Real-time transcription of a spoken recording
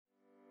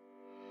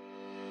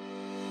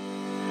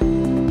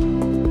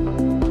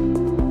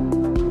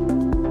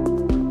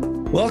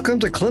Welcome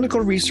to Clinical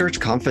Research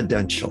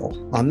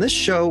Confidential. On this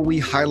show, we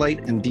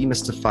highlight and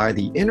demystify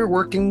the inner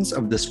workings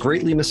of this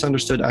greatly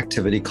misunderstood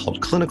activity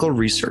called clinical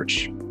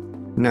research.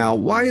 Now,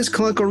 why is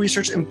clinical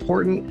research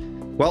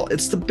important? Well,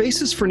 it's the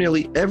basis for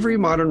nearly every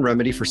modern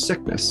remedy for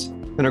sickness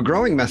and a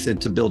growing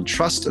method to build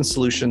trust and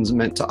solutions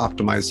meant to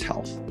optimize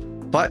health.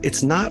 But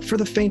it's not for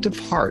the faint of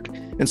heart.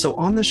 And so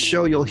on this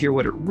show, you'll hear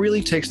what it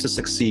really takes to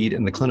succeed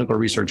in the clinical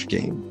research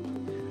game.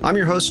 I'm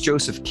your host,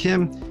 Joseph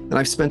Kim, and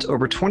I've spent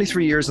over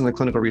 23 years in the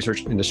clinical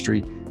research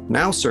industry,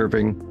 now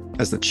serving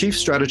as the Chief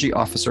Strategy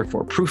Officer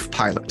for Proof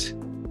Pilot.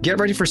 Get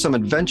ready for some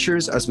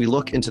adventures as we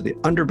look into the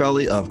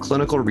underbelly of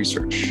clinical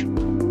research.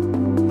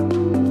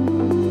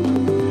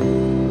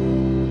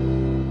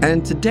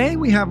 And today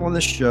we have on the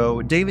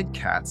show David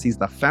Katz. He's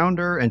the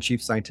founder and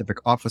Chief Scientific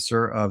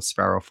Officer of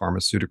Sparrow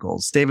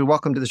Pharmaceuticals. David,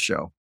 welcome to the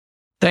show.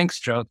 Thanks,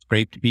 Joe. It's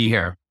great to be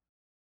here.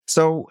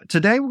 So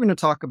today we're going to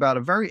talk about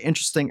a very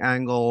interesting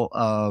angle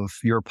of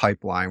your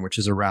pipeline, which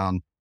is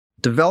around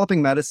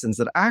developing medicines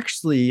that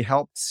actually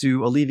help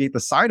to alleviate the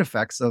side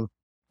effects of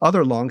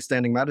other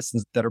longstanding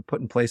medicines that are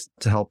put in place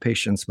to help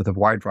patients with a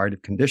wide variety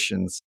of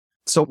conditions.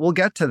 So we'll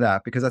get to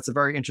that because that's a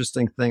very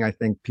interesting thing I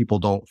think people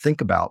don't think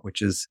about,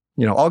 which is,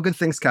 all good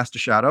things cast a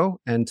shadow.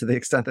 And to the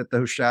extent that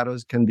those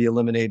shadows can be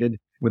eliminated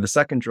with a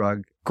second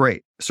drug,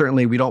 great.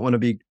 Certainly we don't want to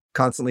be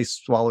constantly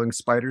swallowing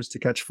spiders to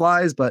catch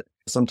flies, but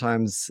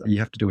sometimes you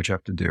have to do what you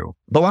have to do.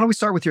 But why don't we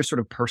start with your sort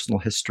of personal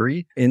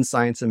history in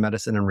science and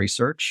medicine and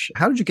research?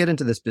 How did you get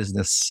into this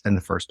business in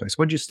the first place?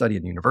 What did you study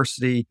at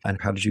university and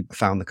how did you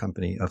found the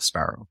company of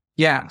Sparrow?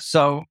 Yeah,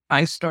 so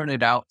I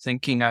started out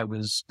thinking I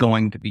was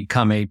going to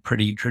become a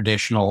pretty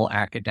traditional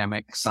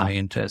academic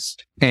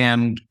scientist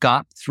and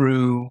got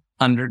through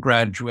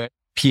undergraduate,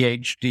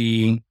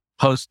 PhD,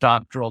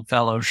 postdoctoral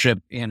fellowship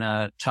in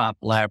a top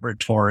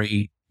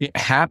laboratory. It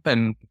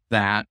happened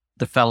that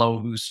the fellow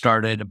who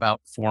started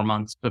about 4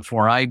 months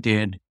before I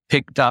did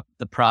picked up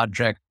the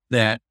project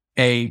that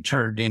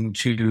turned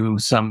into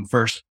some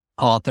first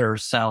author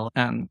Cell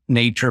and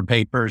Nature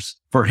papers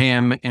for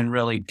him and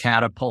really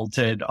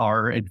catapulted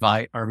our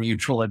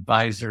mutual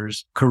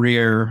advisor's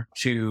career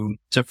to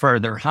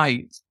further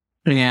heights.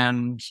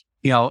 And,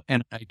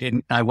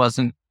 I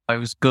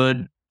was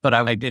good, but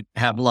I didn't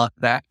have luck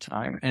that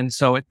time. And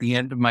so at the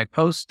end of my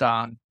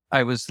postdoc,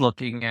 I was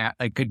looking at,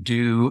 I could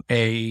do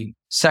a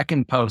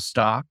second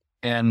postdoc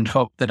and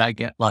hope that I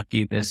get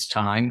lucky this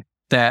time,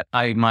 that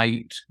I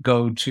might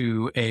go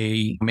to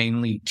a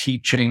mainly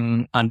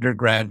teaching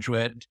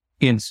undergraduate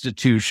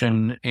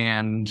institution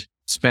and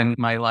spend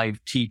my life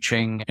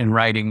teaching and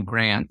writing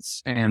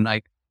grants. And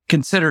I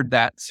considered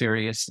that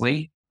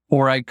seriously,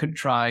 or I could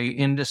try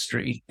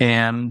industry.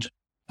 And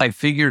I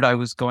figured I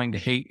was going to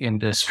hate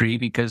industry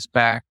because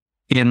back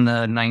in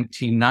the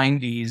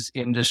 1990s,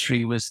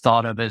 industry was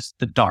thought of as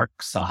the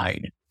dark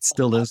side.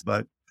 Still is,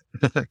 but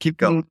keep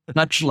going.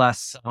 Much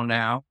less so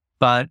now.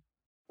 But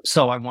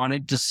so I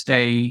wanted to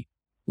stay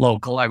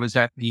local. I was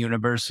at the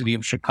University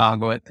of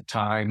Chicago at the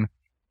time.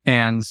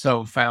 And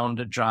so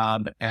found a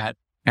job at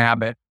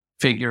Abbott,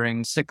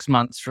 figuring 6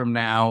 months from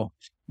now,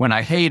 when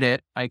I hate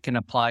it, I can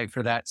apply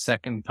for that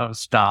second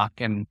postdoc.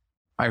 And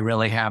I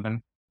really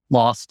haven't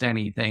lost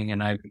anything.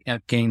 And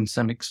I've gained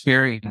some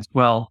experience.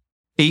 Well,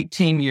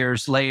 18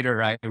 years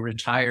later, I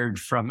retired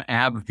from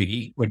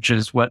AbbVie, which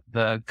is what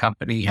the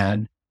company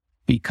had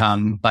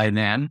become by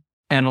then.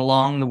 And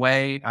along the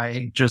way,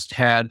 I just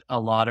had a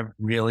lot of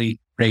really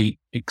great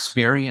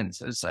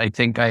experiences. I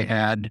think I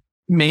had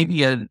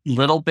maybe a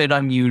little bit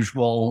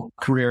unusual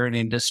career in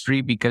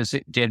industry because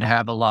it did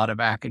have a lot of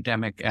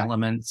academic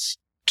elements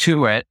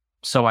to it.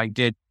 So I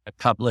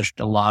published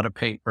a lot of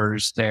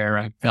papers there.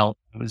 I felt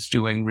I was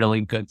doing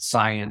really good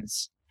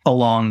science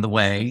along the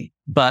way.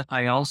 But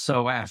I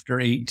also, after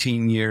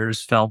 18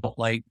 years, felt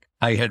like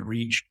I had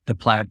reached the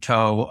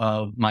plateau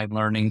of my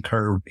learning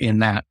curve in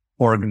that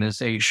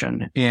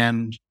organization.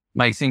 And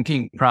my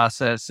thinking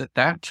process at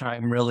that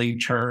time really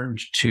turned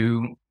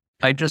to,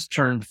 I just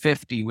turned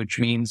 50, which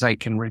means I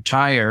can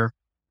retire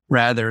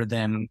rather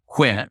than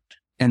quit.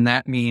 And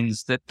that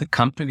means that the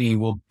company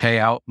will pay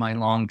out my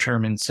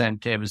long-term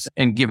incentives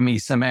and give me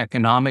some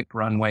economic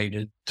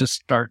runway to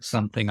start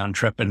something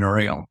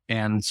entrepreneurial.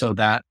 And so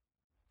that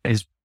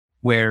is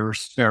where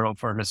Sparrow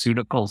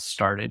Pharmaceuticals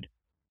started.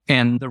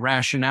 And the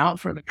rationale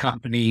for the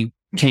company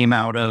came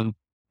out of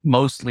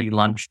mostly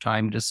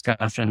lunchtime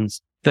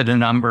discussions that a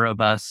number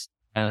of us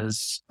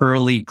as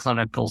early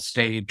clinical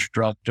stage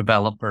drug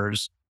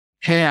developers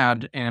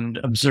had, and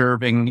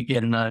observing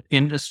in the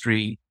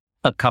industry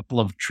a couple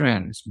of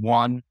trends.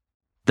 One,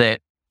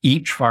 that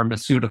each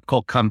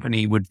pharmaceutical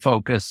company would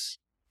focus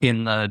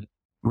in the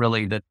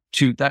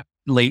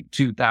late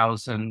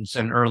 2000s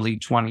and early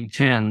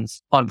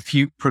 2010s on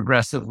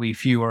progressively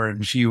fewer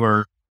and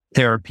fewer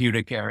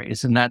therapeutic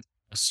areas. And that's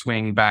a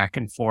swing back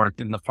and forth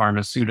in the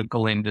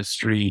pharmaceutical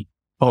industry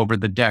over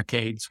the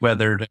decades,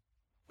 whether to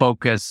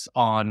focus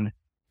on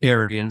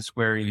areas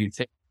where you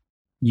think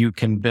you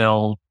can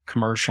build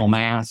commercial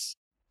mass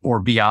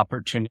or be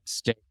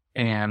opportunistic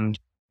and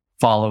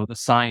follow the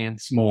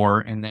science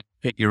more and then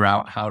figure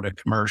out how to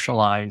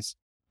commercialize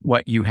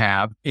what you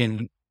have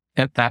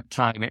at that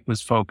time, it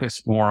was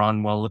focused more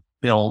on, well,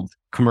 build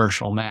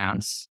commercial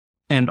mass.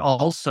 And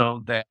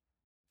also that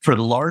for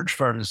the large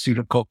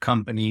pharmaceutical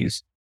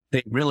companies,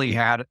 they really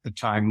had at the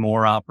time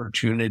more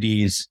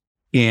opportunities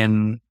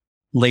in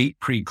late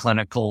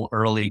preclinical,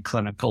 early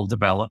clinical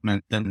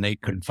development than they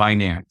could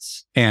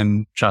finance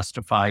and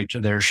justify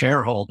to their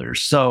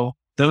shareholders. So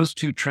those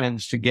two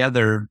trends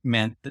together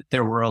meant that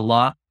there were a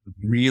lot of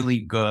really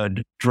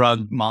good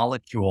drug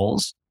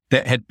molecules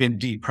that had been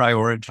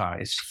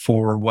deprioritized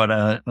for what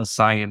a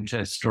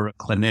scientist or a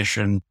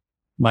clinician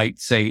might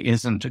say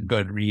isn't a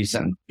good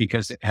reason,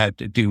 because it had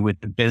to do with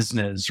the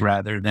business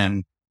rather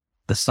than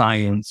the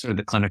science or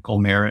the clinical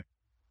merit,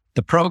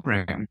 the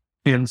program.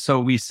 And so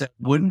we said,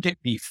 wouldn't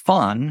it be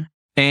fun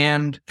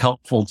and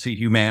helpful to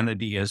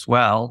humanity as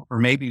well? Or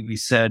maybe we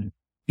said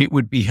it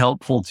would be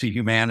helpful to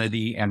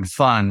humanity and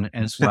fun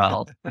as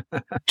well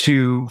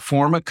to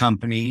form a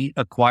company,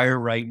 acquire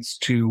rights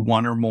to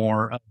one or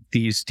more of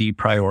these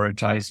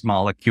deprioritized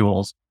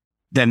molecules,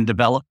 then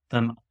develop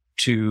them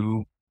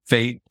to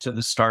the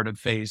start of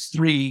phase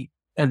 3,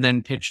 and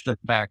then pitch them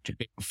back to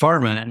big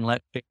pharma and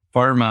let big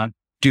pharma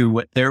do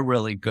what they're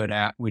really good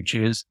at, which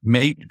is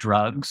make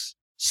drugs,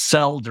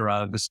 sell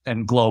drugs,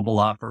 and global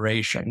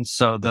operations.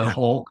 So the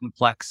whole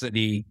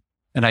complexity,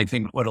 and I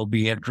think what'll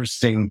be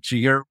interesting to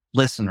your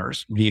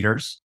listeners,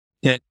 readers,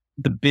 that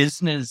the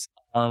business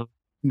of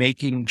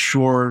making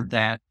sure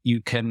that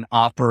you can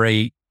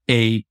operate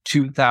a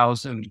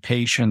 2,000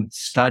 patient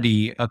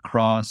study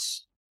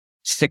across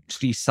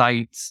 60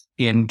 sites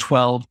in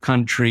 12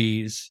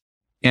 countries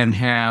and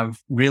have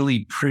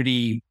really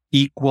pretty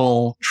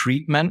equal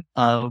treatment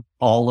of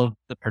all of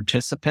the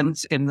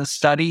participants in the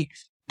study.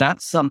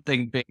 That's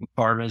something big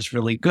pharma is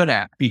really good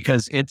at,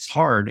 because it's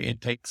hard. It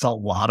takes a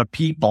lot of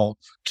people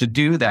to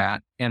do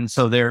that. And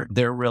so they're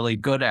really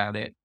good at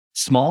it.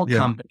 Small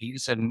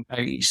companies, and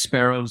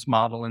Sparrow's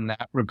model in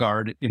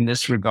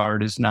this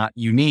regard is not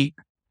unique,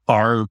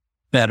 are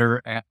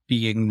better at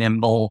being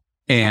nimble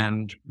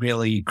and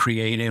really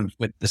creative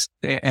with this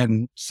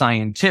and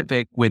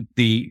scientific with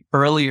the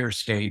earlier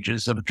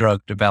stages of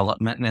drug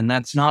development. And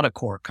that's not a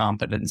core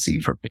competency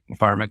for big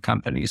pharma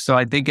companies. So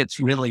I think it's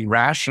really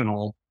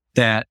rational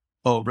that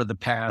over the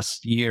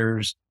past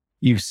years,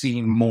 you've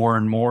seen more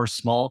and more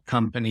small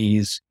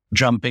companies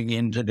jumping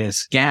into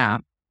this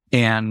gap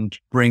and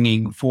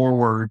bringing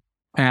forward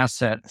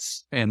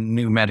assets and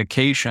new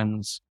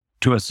medications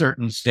to a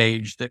certain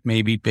stage that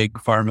maybe big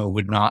pharma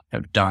would not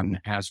have done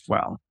as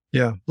well.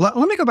 Yeah. Let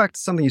me go back to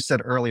something you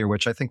said earlier,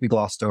 which I think we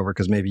glossed over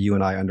because maybe you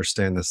and I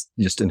understand this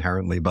just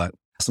inherently, but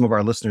some of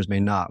our listeners may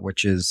not,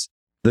 which is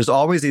there's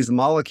always these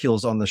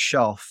molecules on the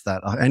shelf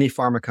that any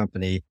pharma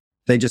company,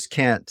 they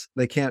can't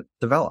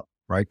develop,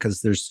 right? Because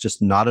there's just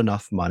not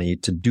enough money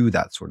to do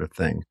that sort of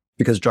thing,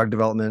 because drug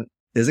development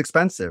is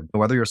expensive,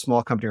 whether you're a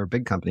small company or a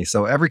big company.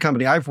 So every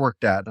company I've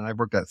worked at, and I've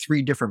worked at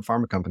 3 different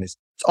pharma companies,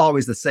 it's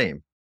always the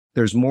same.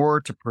 There's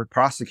more to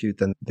prosecute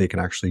than they can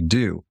actually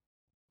do.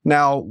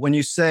 Now, when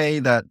you say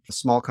that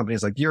small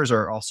companies like yours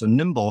are also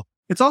nimble,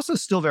 it's also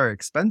still very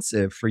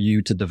expensive for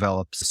you to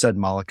develop said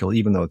molecule,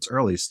 even though it's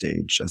early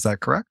stage. Is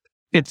that correct?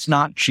 It's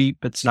not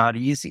cheap. It's not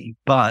easy,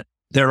 but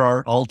there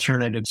are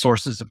alternative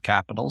sources of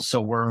capital.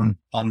 So we're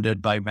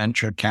funded by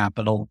venture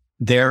capital.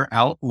 Their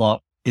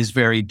outlook is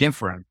very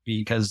different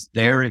because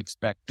they're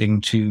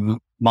expecting to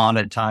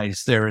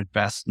monetize their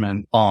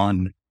investment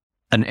on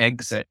an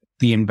exit.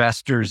 The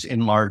investors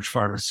in large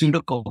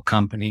pharmaceutical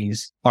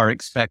companies are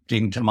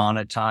expecting to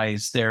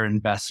monetize their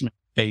investment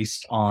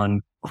based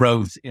on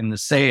growth in the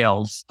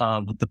sales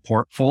of the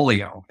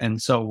portfolio.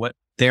 And so what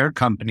their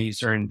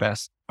companies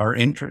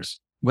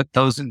what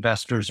those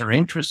investors are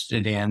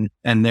interested in,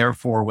 and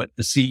therefore what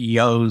the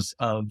CEOs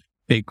of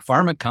big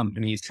pharma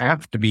companies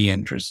have to be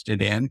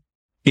interested in,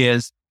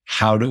 is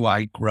how do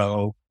I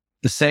grow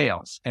the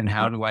sales and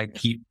how do I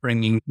keep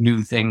bringing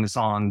new things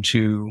on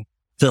to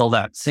fill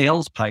that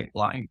sales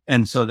pipeline.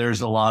 And so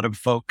there's a lot of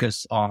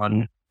focus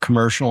on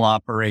commercial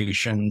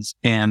operations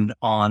and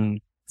on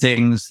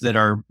things that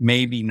are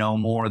maybe no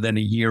more than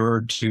a year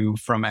or 2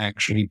 from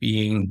actually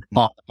being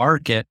on the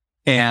market.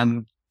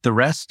 And the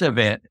rest of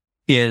it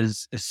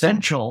is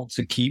essential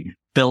to keep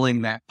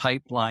filling that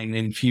pipeline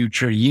in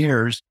future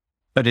years.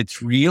 But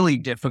it's really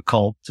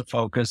difficult to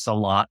focus a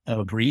lot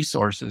of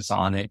resources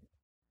on it.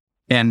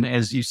 And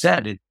as you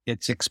said,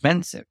 it's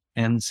expensive.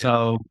 And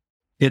so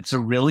it's a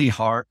really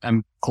hard,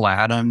 I'm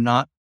glad I'm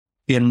not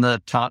in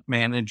the top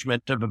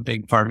management of a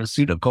big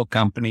pharmaceutical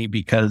company,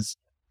 because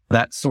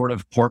that sort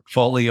of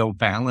portfolio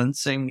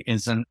balancing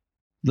isn't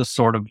the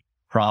sort of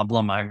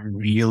problem I'm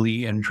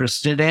really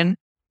interested in,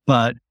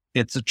 but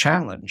it's a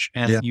challenge.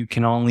 And you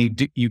can only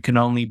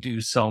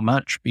do so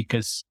much,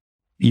 because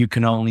you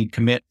can only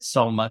commit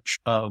so much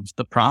of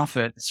the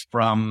profits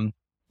from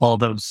all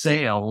those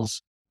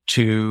sales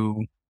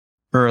to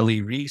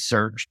early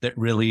research that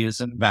really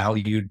isn't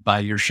valued by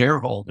your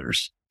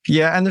shareholders.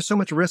 Yeah, and there's so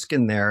much risk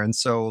in there. And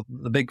so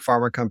the big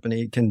pharma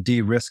company can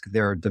de-risk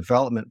their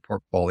development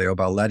portfolio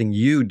by letting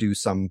you do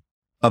some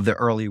of the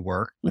early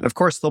work. And of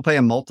course, they'll pay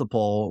a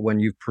multiple when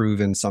you've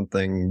proven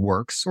something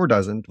works or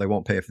doesn't. They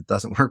won't pay if it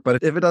doesn't work,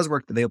 but if it does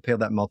work, they'll pay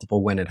that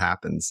multiple when it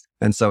happens.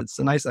 And so it's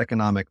a nice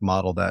economic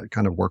model that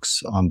kind of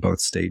works on both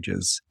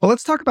stages. Well,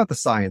 let's talk about the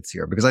science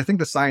here, because I think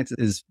the science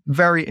is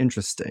very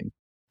interesting.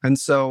 And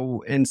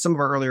so in some of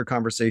our earlier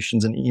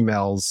conversations and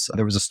emails,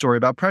 there was a story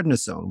about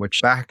prednisone,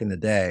 which back in the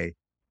day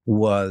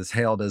was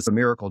hailed as a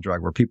miracle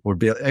drug where people would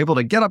be able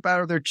to get up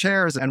out of their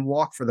chairs and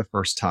walk for the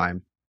first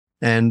time.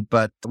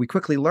 But we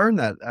quickly learned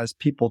that as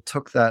people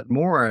took that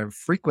more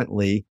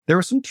frequently, there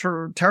were some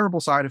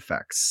terrible side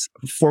effects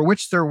for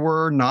which there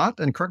were not,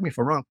 and correct me if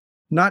I'm wrong,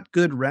 not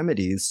good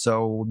remedies.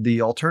 So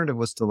the alternative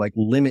was to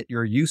limit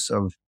your use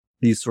of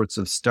these sorts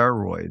of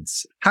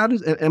steroids.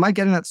 Am I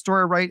getting that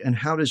story right? And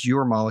how does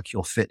your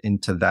molecule fit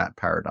into that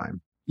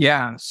paradigm?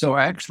 Yeah. So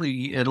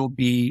actually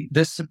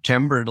this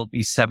September, it'll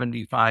be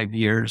 75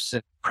 years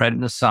since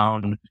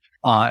prednisone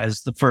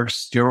as the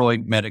first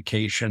steroid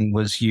medication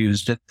was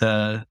used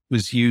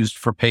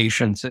for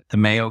patients at the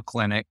Mayo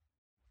Clinic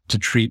to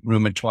treat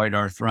rheumatoid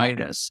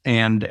arthritis.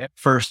 And at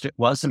first it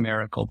was a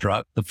miracle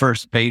drug. The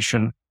first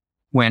patient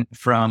went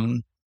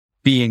from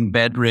being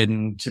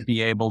bedridden to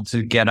be able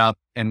to get up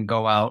and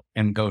go out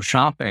and go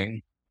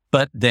shopping.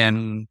 But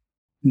then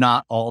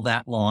not all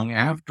that long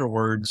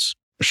afterwards,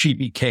 she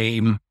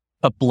became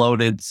a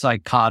bloated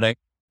psychotic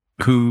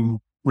who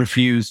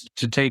refused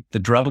to take the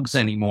drugs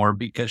anymore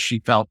because she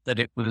felt that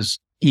it was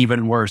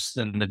even worse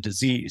than the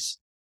disease.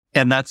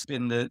 And that's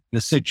been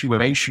the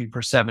situation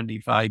for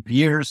 75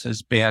 years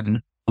has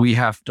been, we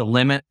have to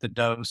limit the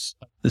dose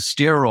of the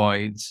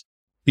steroids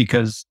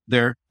because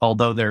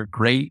although they're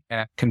great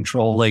at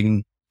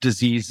controlling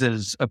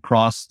diseases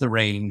across the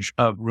range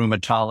of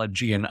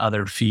rheumatology and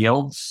other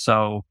fields.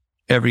 So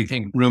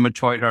everything,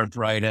 rheumatoid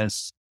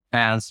arthritis,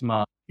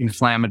 asthma,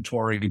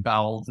 inflammatory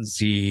bowel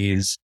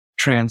disease,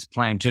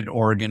 transplanted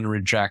organ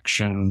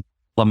rejection,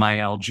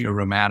 myalgia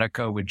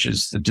rheumatica, which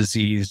is the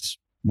disease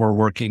we're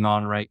working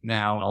on right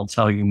now. I'll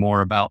tell you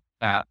more about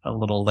that a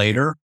little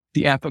later.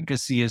 The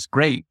efficacy is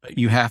great, but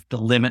you have to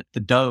limit the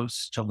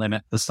dose to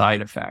limit the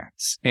side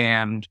effects.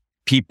 And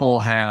people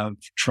have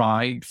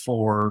tried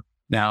for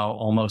now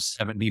almost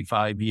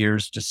 75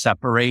 years to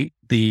separate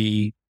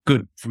the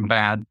good from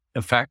bad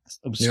effects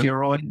of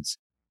steroids.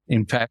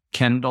 In fact,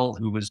 Kendall,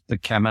 who was the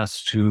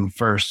chemist who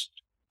first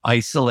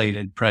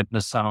isolated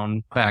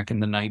prednisone back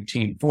in the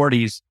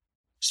 1940s,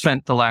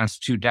 spent the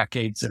last 2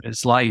 decades of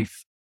his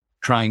life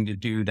trying to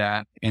do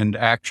that and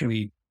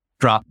actually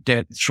dropped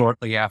dead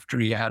shortly after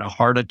he had a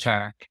heart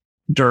attack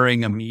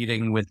during a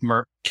meeting with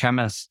Merck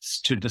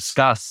chemists to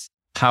discuss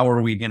how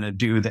are we going to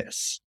do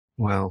this.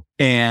 Wow.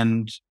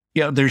 And,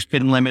 there's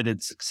been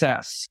limited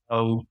success.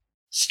 So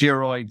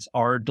steroids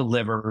are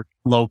delivered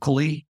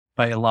locally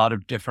by a lot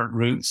of different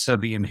routes. So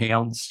the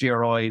inhaled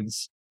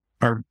steroids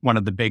are one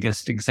of the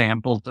biggest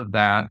examples of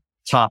that.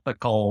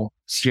 Topical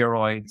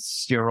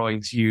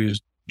steroids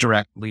used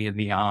directly in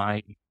the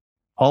eye.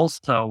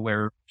 Also,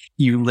 where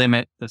you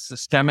limit the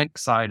systemic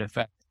side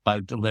effects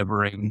by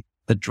delivering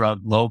the drug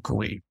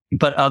locally.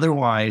 But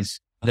otherwise,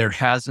 there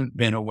hasn't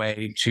been a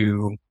way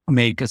to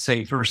make a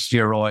safer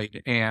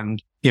steroid.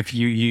 And if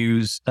you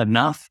use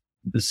enough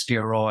of the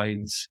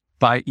steroids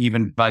by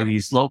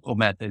these local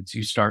methods,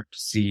 you start to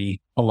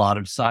see a lot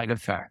of side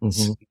effects.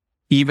 Mm-hmm.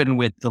 Even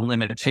with the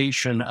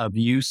limitation of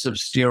use of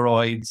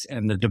steroids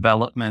and the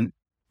development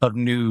of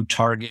new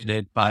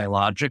targeted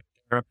biologic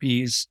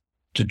therapies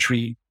to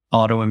treat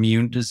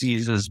autoimmune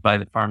diseases by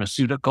the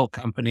pharmaceutical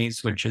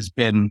companies, which has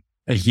been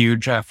a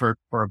huge effort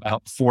for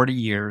about 40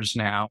 years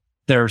now.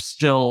 There are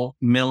still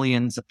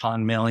millions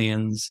upon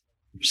millions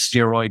of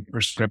steroid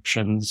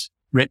prescriptions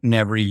written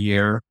every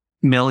year.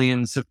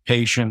 Millions of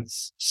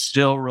patients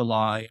still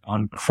rely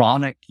on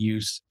chronic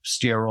use of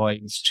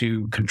steroids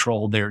to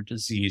control their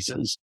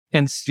diseases.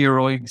 And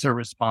steroids are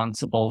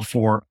responsible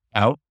for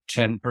about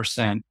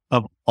 10%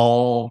 of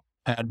all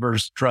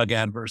drug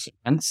adverse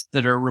events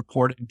that are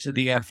reported to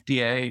the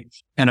FDA,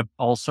 and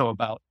also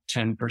about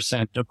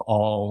 10% of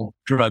all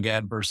drug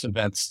adverse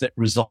events that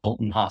result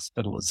in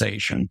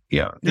hospitalization.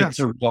 It's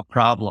a real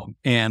problem.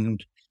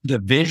 And the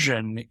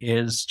vision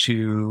is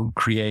to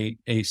create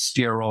a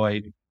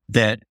steroid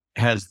that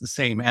has the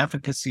same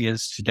efficacy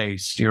as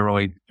today's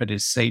steroid, but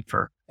is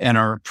safer. And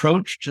our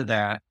approach to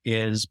that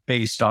is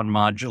based on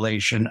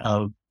modulation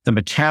of the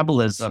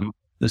metabolism of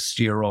the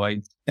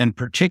steroid, and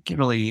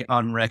particularly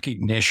on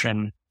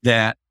recognition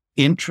that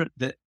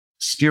that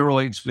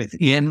steroids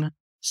within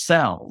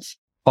cells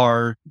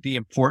are the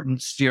important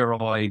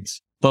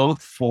steroids,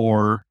 both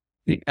for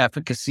the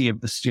efficacy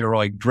of the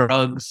steroid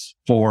drugs,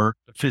 for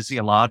the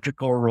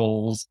physiological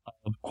roles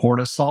of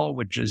cortisol,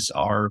 which is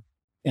our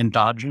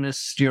endogenous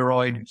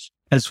steroid,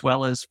 as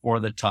well as for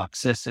the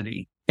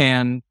toxicity.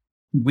 And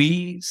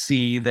we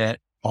see that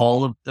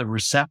all of the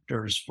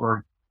receptors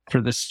for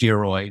the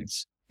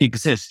steroids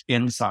exist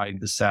inside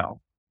the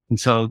cell. And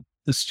so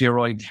the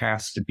steroid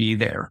has to be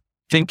there.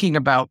 Thinking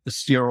about the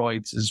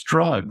steroids as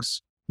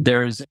drugs,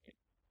 there's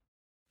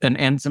an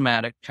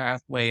enzymatic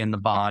pathway in the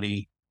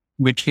body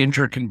which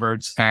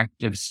interconverts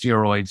active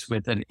steroids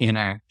with an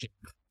inactive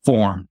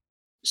form.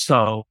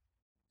 So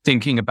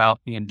thinking about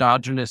the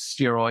endogenous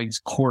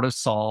steroids,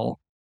 cortisol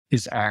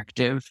is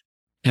active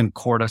and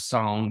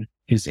cortisone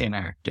is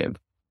inactive.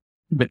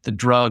 With the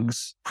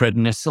drugs,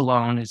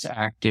 prednisolone is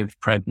active,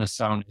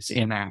 prednisone is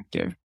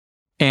inactive.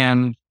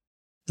 And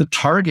the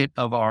target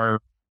of our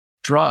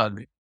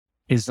drug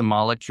is a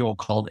molecule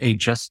called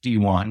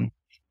HSD1,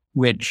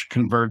 which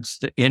converts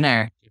the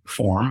inactive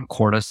form,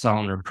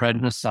 cortisone or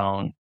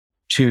prednisone,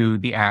 to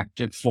the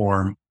active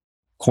form,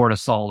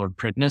 cortisol or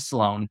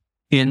prednisolone,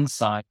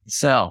 inside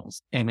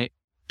cells. And it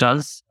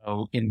does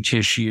so in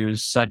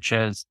tissues such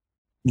as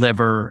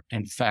liver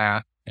and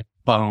fat and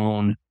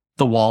bone,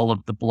 the wall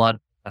of the blood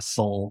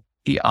vessel,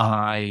 the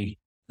eye,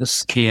 the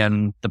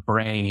skin, the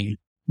brain,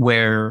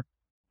 where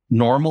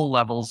normal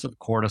levels of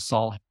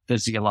cortisol have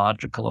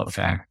physiological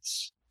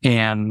effects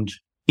and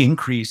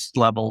increased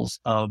levels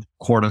of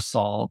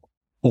cortisol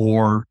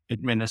or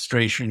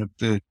administration of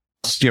the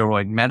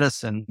steroid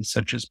medicine,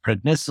 such as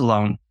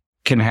prednisolone,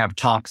 can have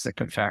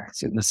toxic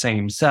effects in the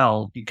same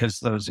cell because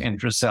those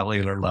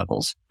intracellular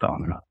levels have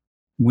gone up.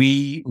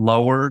 We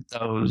lower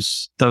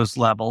those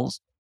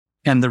levels.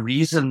 And the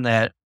reason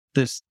that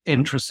this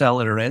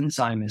intracellular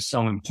enzyme is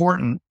so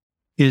important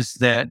is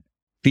that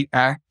the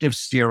active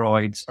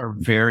steroids are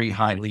very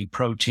highly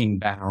protein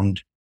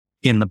bound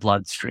in the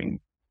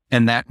bloodstream.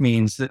 And that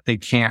means that they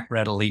can't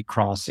readily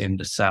cross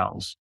into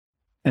cells.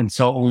 And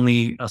so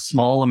only a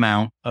small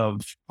amount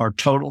of our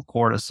total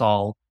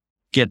cortisol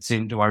gets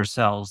into our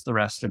cells. The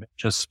rest of it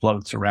just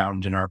floats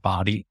around in our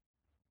body.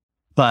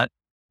 But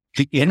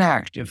the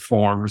inactive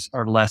forms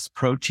are less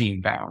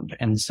protein bound.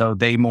 And so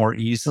they more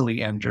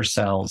easily enter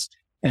cells.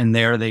 And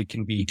there they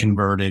can be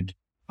converted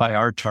by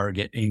our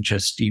target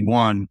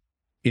HSD1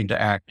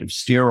 into active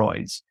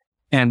steroids.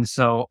 And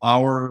so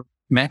our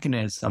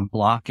mechanism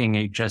blocking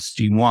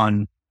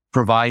HSD1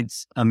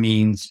 provides a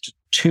means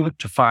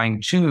to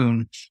fine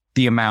tune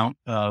the amount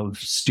of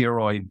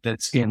steroid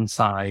that's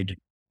inside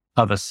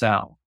of a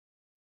cell.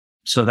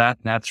 So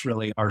that's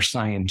really our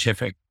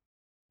scientific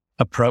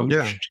approach.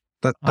 Yeah,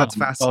 that's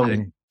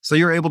fascinating. So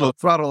you're able to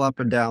throttle up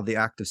and down the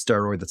active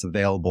steroid that's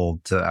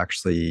available to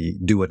actually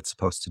do what it's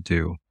supposed to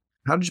do.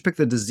 How did you pick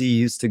the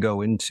disease to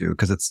go into?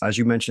 Because it's, as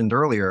you mentioned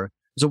earlier,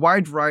 there's a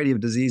wide variety of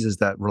diseases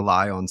that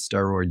rely on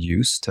steroid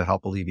use to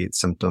help alleviate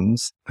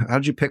symptoms. How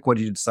did you pick what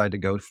you decided to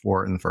go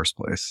for in the first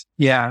place?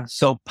 Yeah,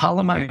 so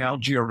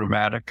polymyalgia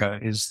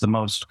rheumatica is the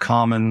most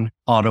common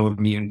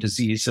autoimmune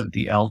disease of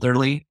the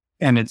elderly,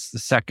 and it's the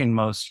second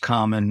most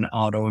common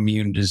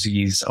autoimmune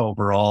disease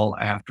overall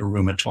after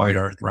rheumatoid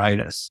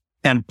arthritis.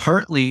 And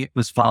partly it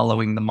was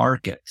following the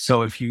market.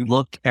 So if you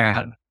look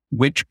at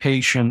which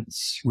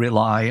patients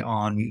rely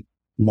on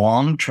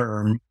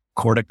long-term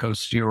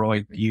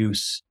corticosteroid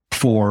use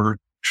for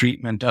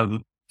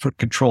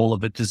control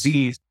of a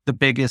disease, the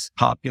biggest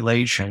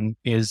population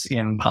is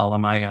in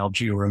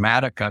polymyalgia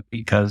rheumatica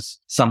because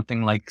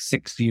something like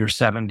 60 or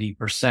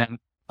 70%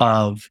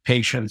 of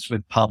patients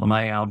with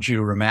polymyalgia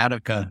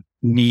rheumatica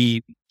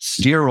need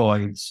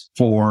steroids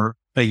for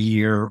a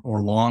year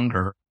or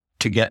longer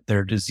to get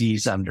their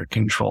disease under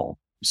control.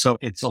 So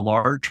it's a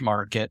large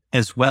market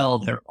as well.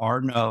 There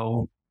are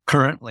no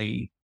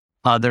currently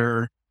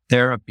other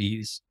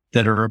therapies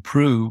that are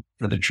approved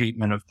for the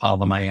treatment of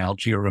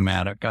polymyalgia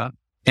rheumatica.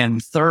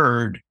 And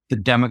third, the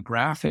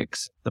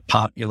demographics of the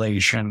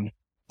population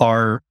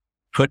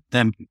put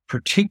them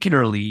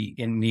particularly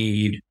in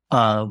need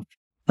of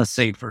a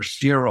safer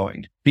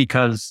steroid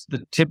because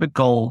the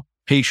typical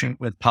patient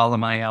with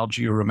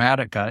polymyalgia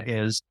rheumatica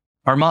is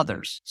our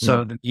mothers.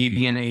 So the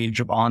median age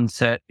of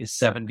onset is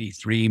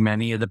 73.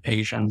 Many of the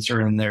patients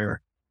are in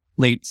their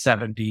late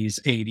 70s,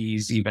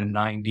 80s, even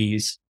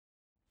 90s.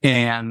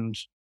 And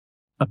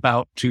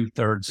about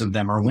 2/3 of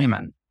them are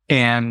women.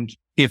 And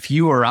if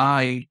you or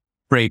I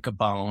break a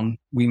bone,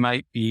 we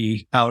might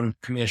be out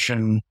of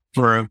commission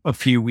for a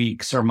few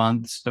weeks or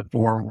months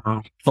before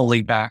we're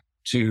fully back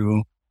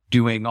to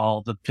doing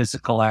all the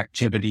physical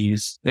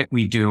activities that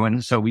we do.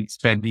 And so we'd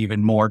spend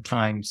even more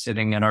time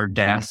sitting at our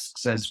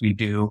desks as we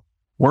do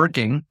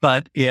working.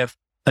 But if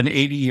an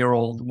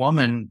 80-year-old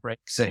woman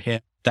breaks a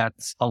hip,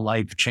 that's a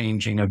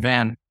life-changing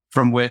event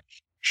from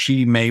which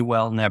she may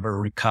well never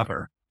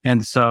recover.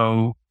 And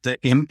so the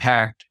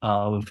impact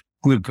of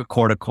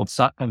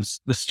glucocorticoid,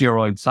 the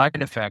steroid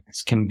side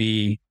effects can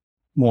be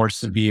more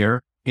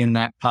severe in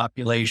that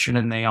population.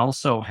 And they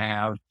also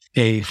have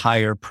a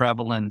higher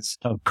prevalence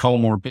of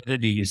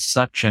comorbidities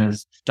such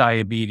as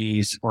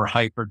diabetes or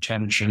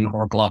hypertension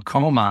or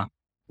glaucoma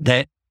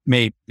that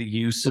make the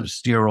use of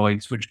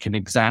steroids, which can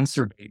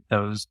exacerbate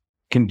those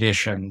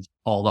conditions,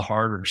 all the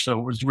harder. So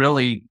it was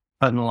really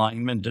an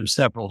alignment of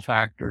several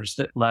factors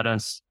that led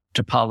us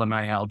to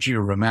polymyalgia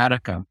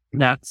rheumatica.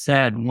 That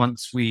said,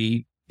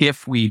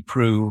 if we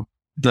prove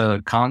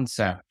the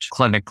concept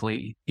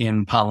clinically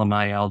in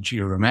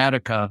polymyalgia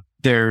rheumatica,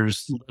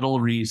 there's little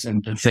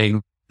reason to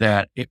think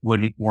that it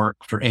wouldn't work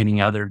for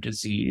any other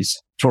disease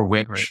for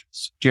which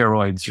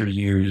steroids are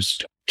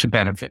used to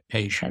benefit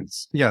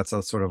patients. Yeah, it's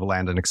a sort of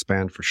land and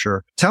expand for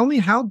sure. Tell me,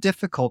 how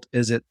difficult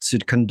is it to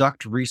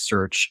conduct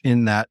research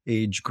in that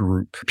age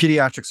group?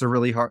 Pediatrics are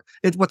really hard.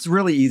 What's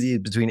really easy is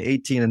between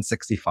 18 and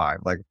 65,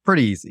 like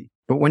pretty easy.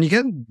 But when you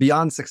get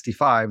beyond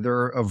 65, there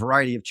are a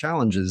variety of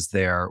challenges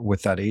there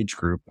with that age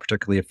group,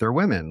 particularly if they're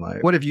women.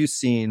 Like, what have you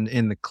seen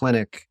in the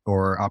clinic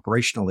or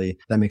operationally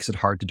that makes it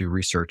hard to do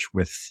research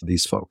with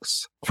these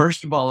folks?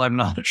 First of all, I'm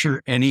not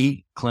sure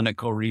any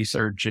clinical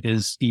research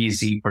is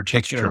easy,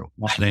 particularly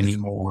not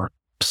anymore.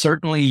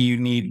 Certainly, you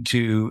need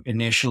to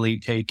initially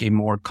take a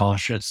more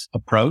cautious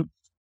approach.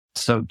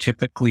 So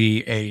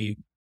typically, a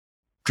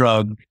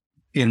drug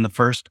in the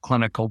first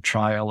clinical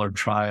trial or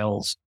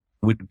trials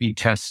would be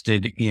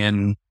tested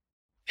in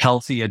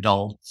healthy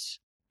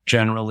adults,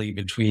 generally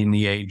between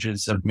the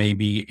ages of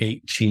maybe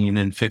 18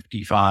 and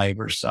 55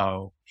 or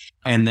so.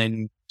 And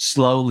then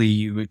slowly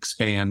you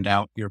expand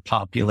out your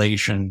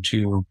population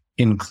to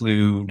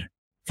include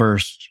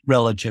first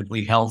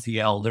relatively healthy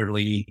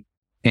elderly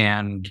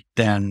and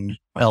then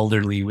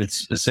elderly with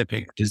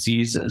specific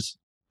diseases.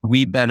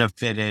 We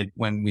benefited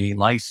when we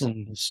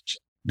licensed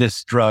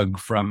this drug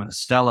from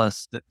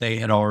Astellas that they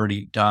had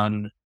already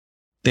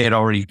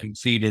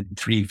completed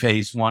 3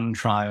 phase 1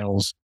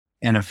 trials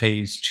and a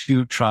phase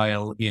 2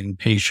 trial in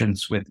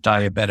patients with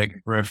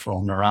diabetic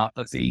peripheral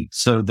neuropathy.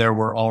 So there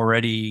were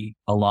already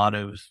a lot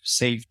of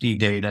safety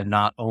data,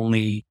 not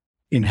only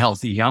in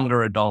healthy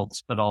younger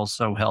adults, but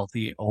also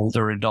healthy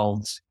older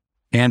adults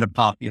and a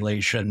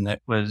population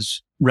that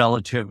was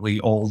relatively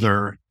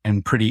older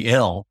and pretty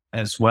ill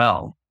as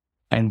well.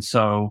 And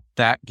so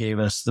that gave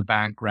us the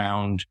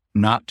background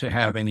not to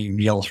have any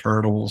real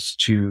hurdles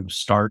to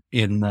start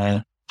in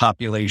the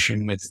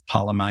population with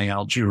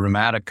polymyalgia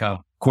rheumatica,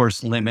 of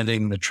course,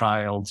 limiting the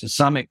trial to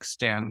some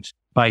extent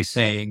by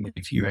saying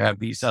if you have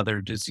these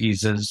other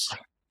diseases,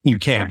 you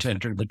can't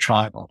enter the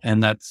trial.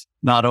 And that's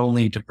not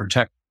only to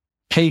protect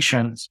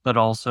patients, but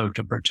also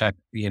to protect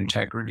the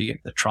integrity of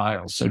the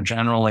trial. So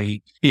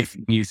generally, if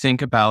you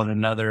think about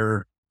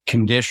another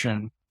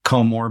condition,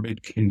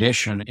 comorbid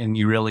condition, and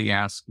you really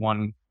ask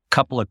one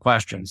couple of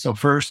questions. So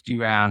first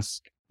you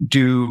ask,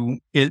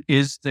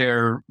 is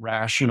there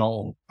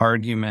rational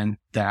argument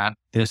that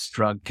this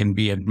drug can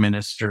be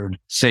administered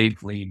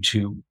safely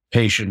to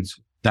patients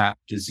with that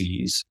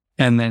disease?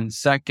 And then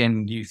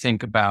second, you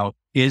think about,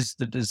 is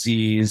the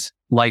disease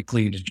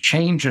likely to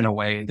change in a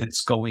way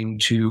that's going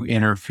to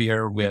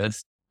interfere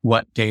with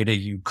what data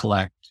you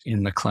collect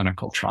in the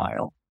clinical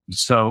trial?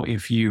 So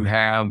if you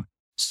have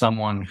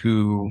someone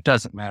who,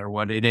 doesn't matter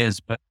what it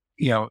is, but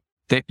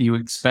that you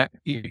expect,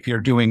 if you're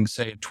doing,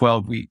 say, a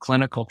 12-week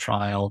clinical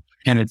trial,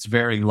 and it's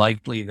very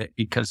likely that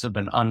because of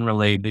an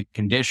unrelated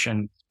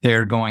condition,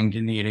 they're going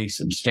to need a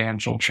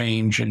substantial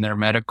change in their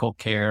medical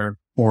care,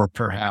 or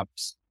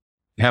perhaps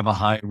have a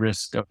high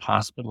risk of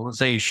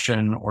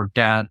hospitalization or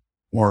death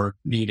or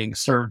needing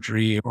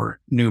surgery or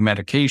new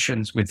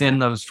medications within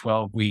those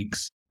 12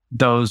 weeks.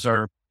 Those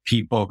are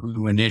people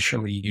who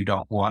initially you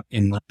don't want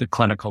in the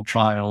clinical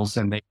trials,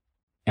 and they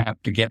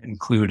have to get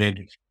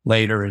included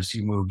later as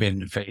you move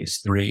into phase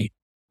 3.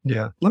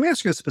 Yeah. Let me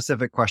ask you a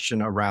specific question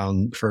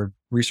around for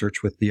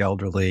research with the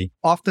elderly.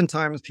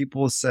 Oftentimes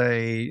people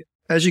say,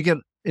 as you get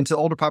into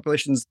older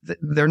populations,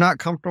 they're not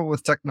comfortable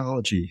with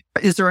technology.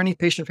 Is there any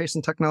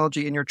patient-facing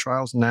technology in your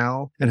trials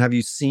now? And have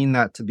you seen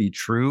that to be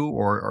true,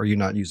 or are you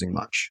not using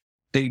much?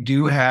 They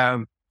do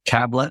have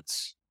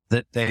tablets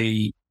that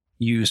they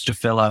use to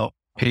fill out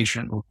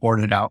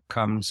patient-reported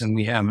outcomes, and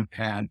we haven't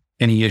had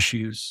any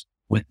issues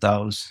with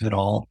those at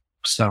all.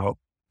 So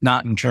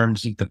not in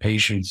terms of the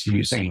patients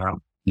using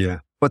them. Yeah.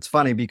 What's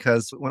funny,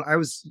 because when I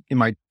was in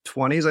my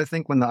 20s, I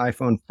think when the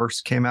iPhone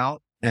first came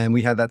out, and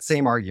we had that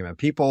same argument,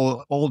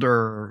 people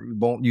older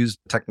won't use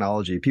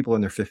technology, people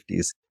in their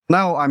 50s.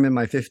 Now I'm in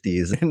my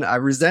 50s, and I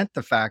resent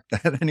the fact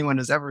that anyone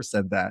has ever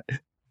said that.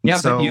 Yeah,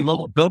 so, but you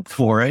look good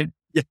for it.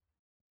 Yeah,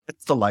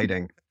 it's the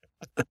lighting.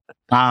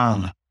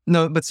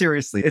 No, but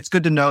seriously, it's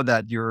good to know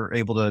that you're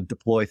able to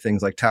deploy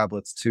things like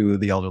tablets to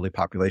the elderly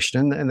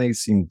population, and they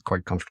seem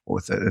quite comfortable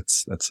with it.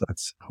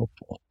 That's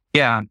hopeful.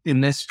 Yeah,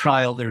 in this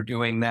trial, they're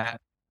doing that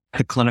at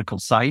the clinical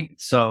site.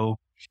 So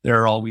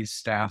there are always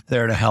staff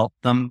there to help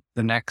them.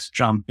 The next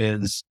jump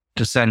is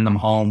to send them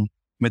home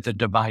with a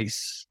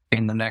device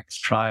in the next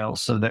trial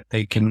so that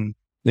they can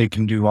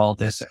do all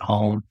this at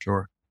home.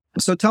 Sure.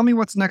 So tell me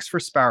what's next for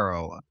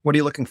Sparrow. What are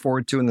you looking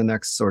forward to in the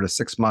next sort of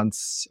 6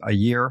 months, a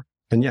year?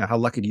 And yeah, how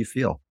lucky do you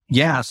feel?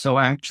 Yeah, so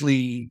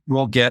actually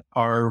we'll get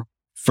our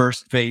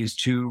first phase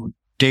 2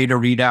 data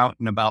readout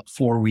in about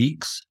 4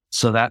 weeks.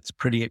 So that's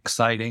pretty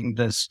exciting.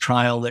 This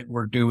trial that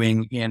we're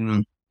doing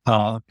in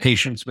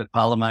patients with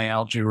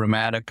polymyalgia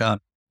rheumatica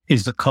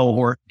is a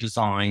cohort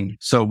design.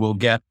 So we'll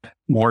get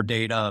more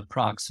data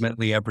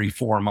approximately every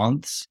 4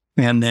 months.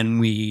 And then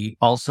we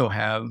also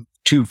have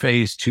 2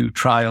 phase 2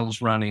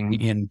 trials running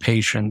in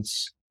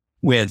patients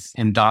with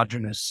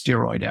endogenous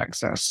steroid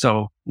excess.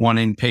 So one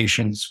in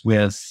patients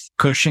with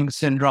Cushing's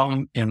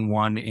syndrome and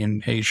one in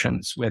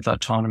patients with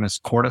autonomous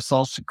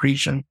cortisol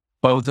secretion.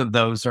 Both of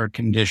those are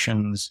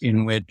conditions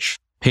in which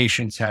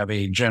patients have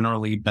a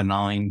generally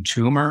benign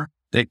tumor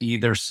that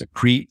either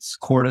secretes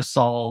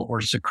cortisol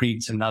or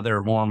secretes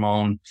another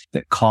hormone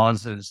that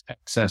causes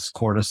excess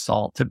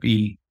cortisol to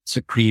be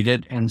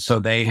secreted. And so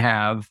they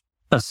have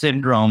a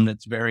syndrome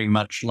that's very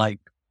much like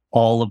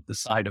all of the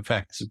side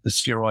effects of the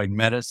steroid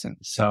medicine.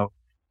 So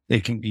they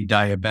can be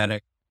diabetic,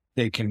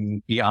 they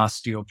can be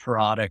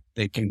osteoporotic,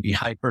 they can be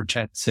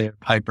hypertensive,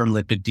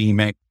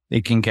 hyperlipidemic,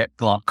 they can get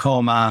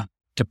glaucoma,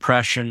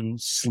 depression,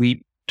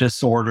 sleep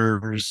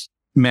disorders,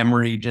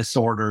 memory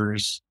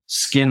disorders,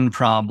 skin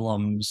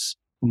problems,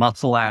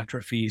 muscle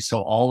atrophy.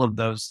 So all of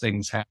those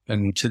things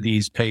happen to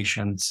these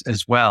patients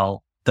as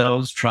well.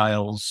 Those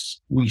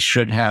trials, we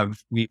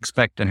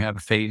expect to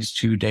have phase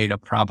 2 data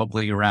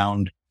probably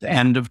around the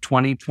end of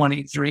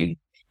 2023.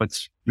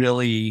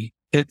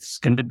 It's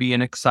going to be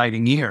an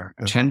exciting year.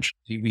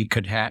 Potentially, we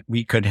could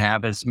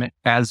have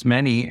as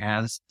many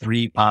as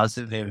 3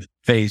 positive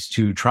phase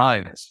 2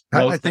 trials.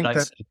 I think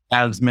that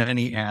as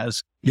many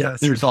as, yes.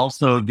 There's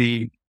also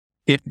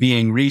it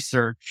being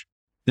research,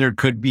 there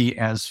could be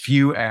as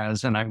few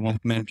as, and I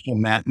won't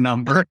mention that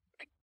number.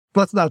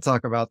 Let's not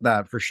talk about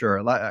that for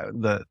sure.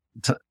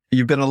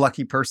 You've been a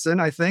lucky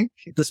person, I think.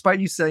 Despite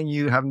you saying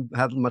you haven't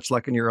had much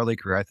luck in your early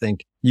career, I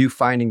think you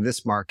finding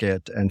this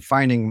market and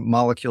finding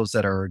molecules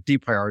that are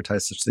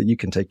deprioritized such that you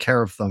can take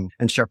care of them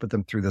and shepherd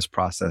them through this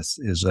process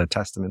is a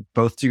testament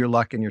both to your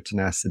luck and your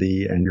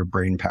tenacity and your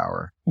brain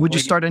power. Would you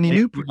start any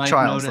new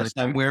trials? Notice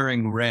I'm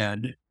wearing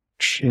red,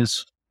 which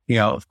is,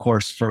 of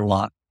course, for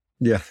luck.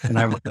 Yeah. And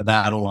I look at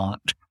that a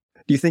lot.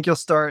 Do you think you'll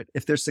start,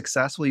 if they're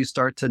successful, you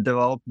start to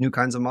develop new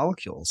kinds of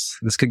molecules?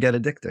 This could get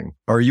addicting.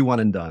 Or are you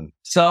one and done?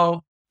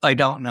 So I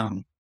don't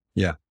know.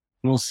 Yeah.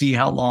 We'll see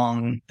how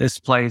long this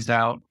plays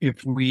out.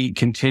 If we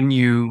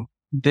continue,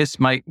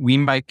 we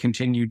might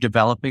continue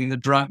developing the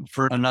drug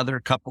for another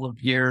couple of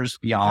years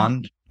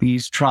beyond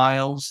these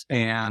trials.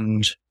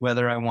 And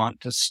whether I want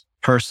to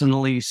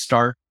personally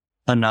start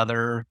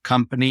another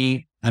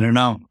company, I don't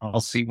know.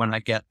 I'll see when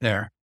I get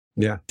there.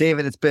 Yeah.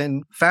 David, it's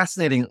been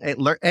fascinating,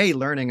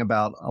 learning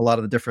about a lot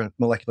of the different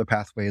molecular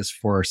pathways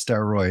for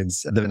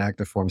steroids in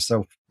active form.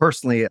 So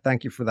personally,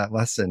 thank you for that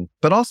lesson.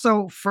 But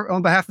also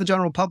on behalf of the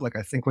general public,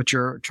 I think what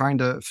you're trying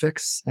to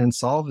fix and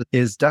solve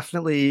is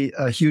definitely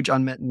a huge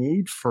unmet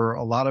need for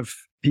a lot of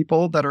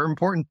people that are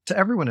important to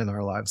everyone in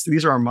our lives.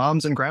 These are our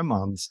moms and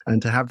grandmoms,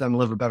 and to have them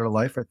live a better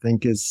life, I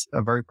think is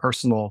going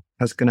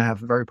to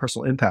have a very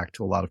personal impact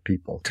to a lot of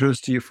people. Kudos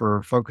to you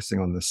for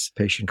focusing on this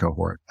patient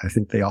cohort. I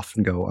think they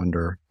often go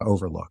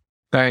overlooked.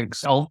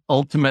 Thanks.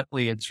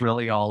 Ultimately, it's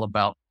really all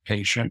about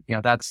patient.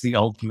 That's the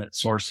ultimate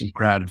source of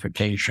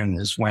gratification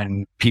is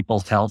when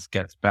people's health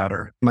gets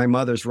better. My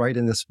mother's right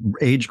in this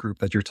age group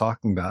that you're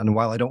talking about. And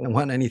while I don't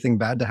want anything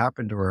bad to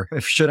happen to her,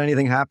 if should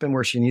anything happen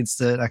where she needs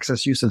the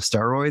excess use of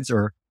steroids,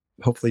 or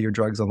hopefully your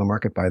drug's on the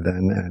market by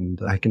then and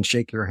I can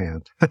shake your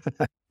hand.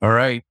 All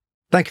right.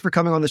 Thank you for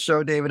coming on the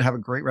show, David. Have a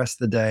great rest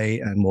of the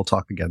day and we'll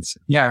talk again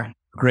soon. Yeah.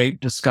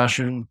 Great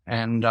discussion.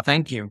 And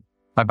thank you.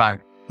 Bye-bye.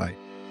 Bye.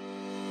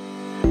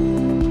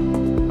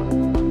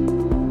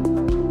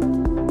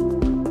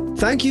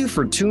 Thank you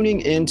for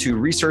tuning in to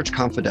Research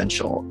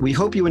Confidential. We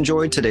hope you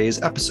enjoyed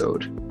today's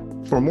episode.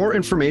 For more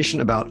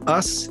information about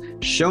us,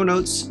 show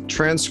notes,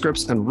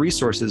 transcripts, and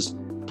resources,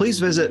 please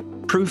visit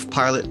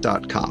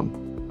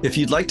proofpilot.com. If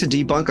you'd like to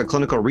debunk a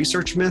clinical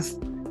research myth,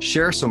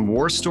 share some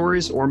war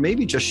stories, or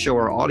maybe just show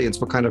our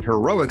audience what kind of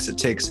heroics it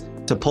takes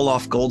to pull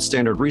off gold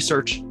standard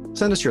research,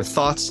 send us your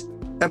thoughts,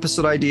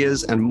 episode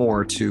ideas, and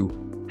more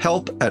to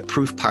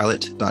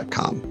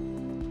help@proofpilot.com.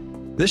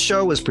 This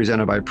show was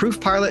presented by Proof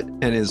Pilot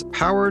and is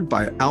powered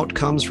by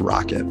Outcomes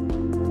Rocket.